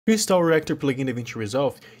To install Reactor plugin in Davinci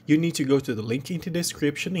Resolve, you need to go to the link in the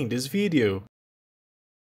description in this video.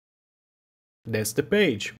 That's the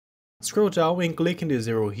page. Scroll down and click on the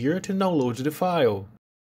arrow here to download the file.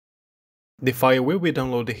 The file will be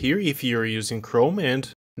downloaded here if you are using Chrome,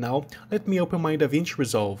 and now let me open my Davinci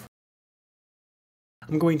Resolve.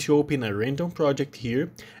 I'm going to open a random project here,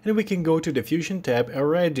 and we can go to the Fusion tab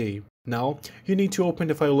already. Now you need to open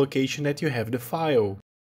the file location that you have the file.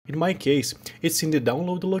 In my case, it's in the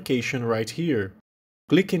download location right here.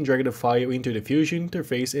 Click and drag the file into the Fusion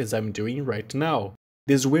interface as I'm doing right now.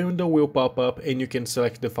 This window will pop up and you can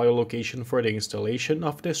select the file location for the installation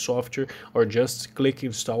of the software or just click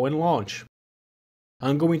install and launch.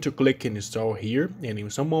 I'm going to click install here, and in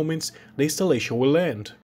some moments the installation will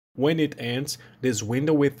end. When it ends, this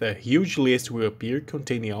window with a huge list will appear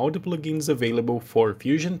containing all the plugins available for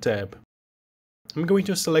Fusion tab. I'm going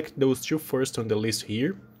to select those two first on the list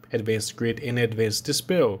here, Advanced Grid and Advanced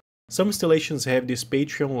Dispel. Some installations have this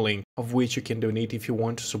Patreon link, of which you can donate if you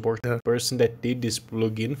want to support the person that did this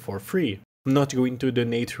plugin for free. I'm not going to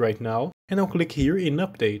donate right now, and I'll click here in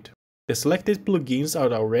Update. The selected plugins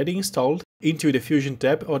are already installed into the Fusion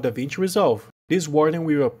tab of Davinci Resolve. This warning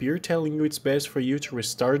will appear telling you it's best for you to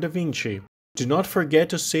restart Davinci. Do not forget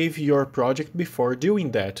to save your project before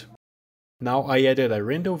doing that. Now I added a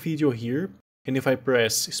random video here, and if I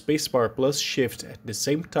press spacebar plus shift at the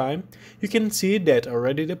same time, you can see that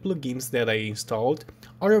already the plugins that I installed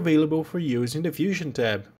are available for use in the Fusion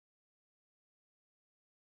tab.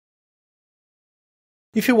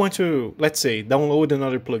 If you want to, let's say, download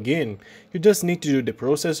another plugin, you just need to do the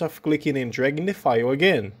process of clicking and dragging the file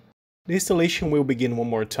again. The installation will begin one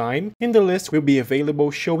more time, and the list will be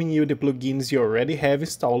available showing you the plugins you already have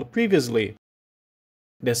installed previously.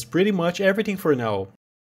 That's pretty much everything for now.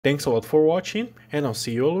 Thanks a lot for watching, and I'll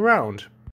see you all around.